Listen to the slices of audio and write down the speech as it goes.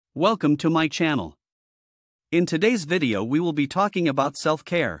Welcome to my channel. In today's video we will be talking about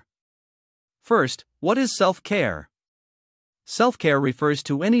self-care. First, what is self-care? Self-care refers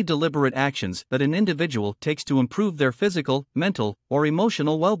to any deliberate actions that an individual takes to improve their physical, mental, or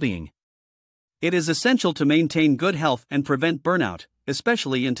emotional well-being. It is essential to maintain good health and prevent burnout,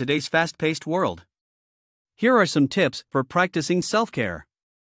 especially in today's fast-paced world. Here are some tips for practicing self-care.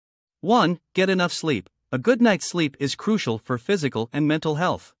 1. Get enough sleep. A good night's sleep is crucial for physical and mental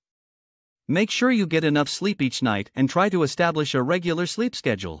health. Make sure you get enough sleep each night and try to establish a regular sleep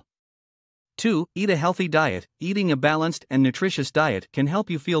schedule. 2. Eat a healthy diet. Eating a balanced and nutritious diet can help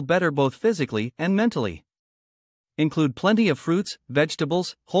you feel better both physically and mentally. Include plenty of fruits,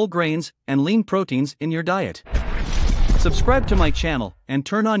 vegetables, whole grains, and lean proteins in your diet. Subscribe to my channel and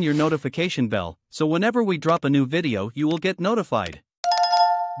turn on your notification bell so whenever we drop a new video you will get notified.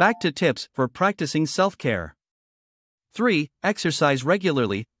 Back to tips for practicing self-care. 3. Exercise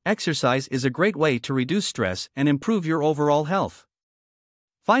regularly. Exercise is a great way to reduce stress and improve your overall health.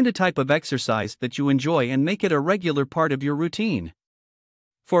 Find a type of exercise that you enjoy and make it a regular part of your routine.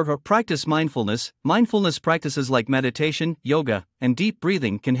 4. Practice mindfulness. Mindfulness practices like meditation, yoga, and deep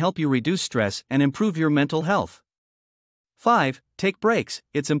breathing can help you reduce stress and improve your mental health. 5. Take breaks.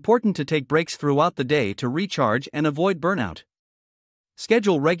 It's important to take breaks throughout the day to recharge and avoid burnout.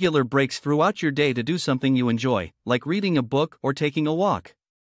 Schedule regular breaks throughout your day to do something you enjoy, like reading a book or taking a walk.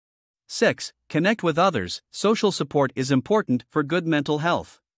 6. Connect with others. Social support is important for good mental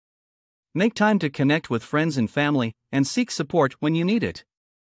health. Make time to connect with friends and family, and seek support when you need it.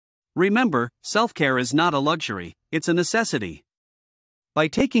 Remember, self-care is not a luxury, it's a necessity. By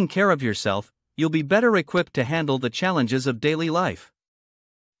taking care of yourself, you'll be better equipped to handle the challenges of daily life.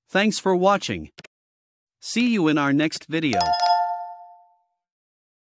 Thanks for watching. See you in our next video.